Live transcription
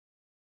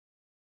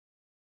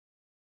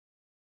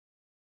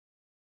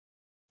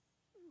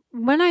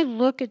when I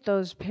look at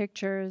those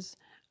pictures,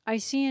 I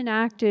see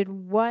enacted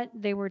what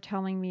they were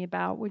telling me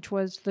about, which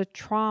was the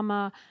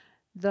trauma,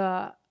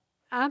 the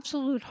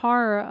absolute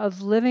horror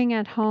of living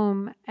at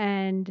home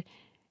and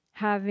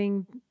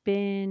having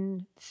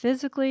been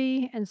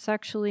physically and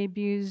sexually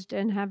abused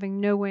and having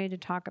no way to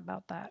talk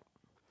about that.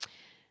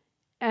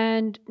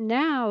 And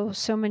now,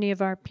 so many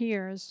of our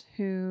peers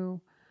who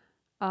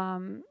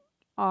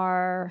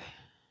are,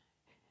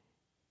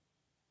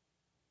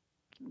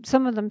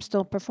 some of them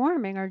still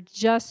performing, are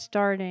just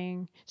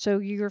starting. So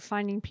you're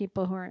finding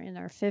people who are in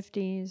their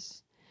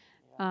 50s,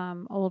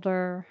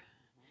 older,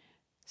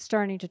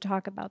 starting to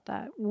talk about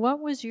that. What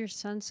was your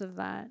sense of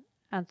that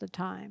at the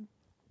time?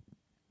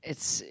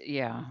 It's,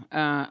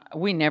 yeah.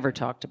 We never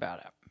talked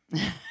about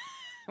it.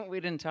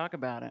 We didn't talk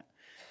about it.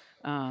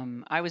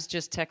 I was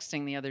just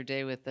texting the other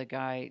day with the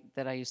guy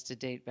that I used to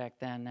date back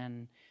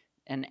then,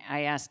 and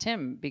I asked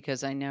him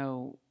because I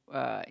know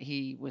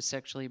he was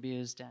sexually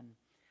abused, and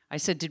I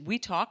said, "Did we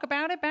talk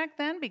about it back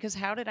then? Because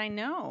how did I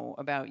know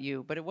about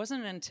you?" But it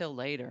wasn't until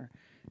later,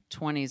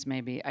 20s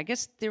maybe. I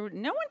guess no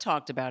one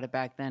talked about it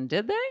back then,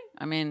 did they?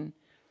 I mean,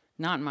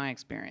 not in my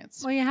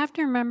experience. Well, you have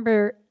to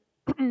remember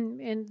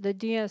in the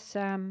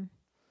DSM,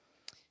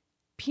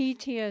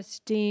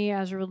 PTSD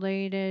as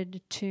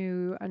related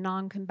to a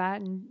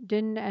non-combatant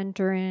didn't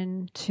enter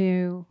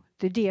into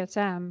the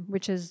DSM,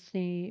 which is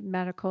the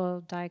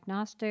medical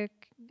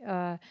diagnostic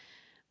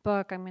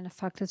book. I'm going to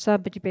fuck this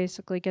up, but you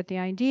basically get the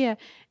idea.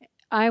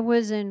 I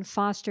was in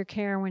foster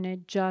care when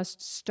it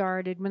just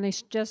started, when they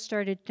just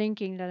started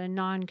thinking that a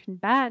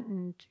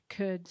non-combatant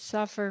could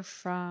suffer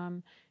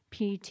from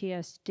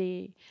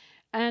PTSD.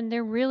 And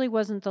there really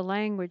wasn't the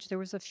language. There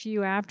was a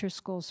few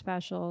after-school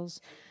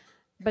specials,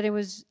 but it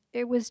was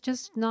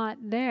just not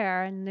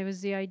there. And there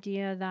was the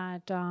idea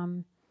that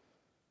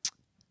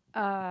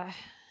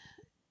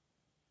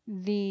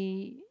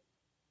the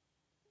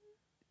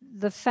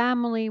the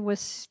family was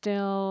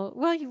still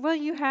well.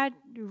 You had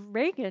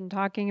Reagan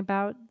talking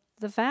about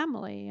the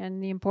family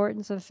and the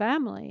importance of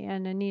family,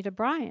 and Anita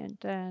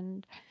Bryant,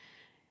 and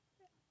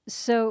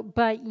so.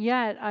 But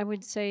yet, I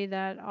would say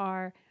that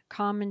our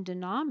common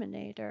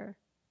denominator.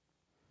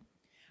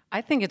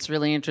 I think it's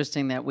really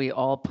interesting that we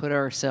all put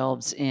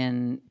ourselves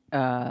in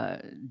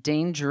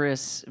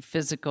dangerous,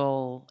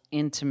 physical,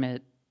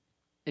 intimate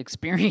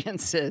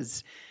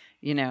experiences,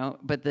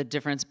 but the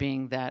difference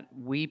being that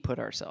we put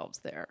ourselves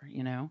there,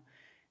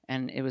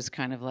 and it was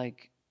kind of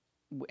like,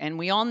 and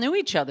we all knew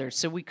each other,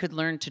 so we could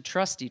learn to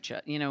trust each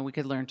other, we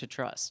could learn to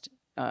trust,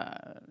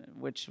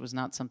 which was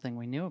not something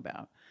we knew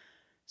about.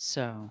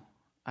 So,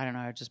 I don't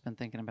know, I've just been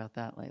thinking about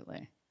that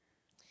lately.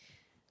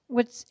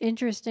 What's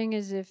interesting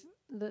is if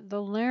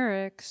the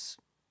lyrics,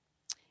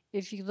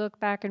 if you look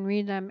back and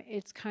read them,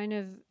 it's kind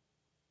of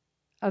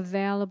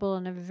available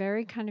in a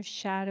very kind of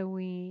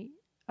shadowy,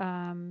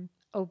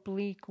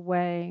 oblique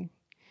way.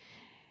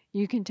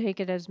 You can take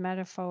it as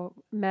metaphor,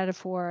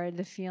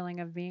 the feeling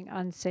of being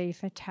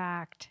unsafe,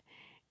 attacked,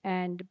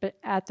 but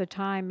at the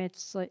time,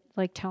 it's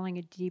like telling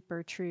a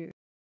deeper truth.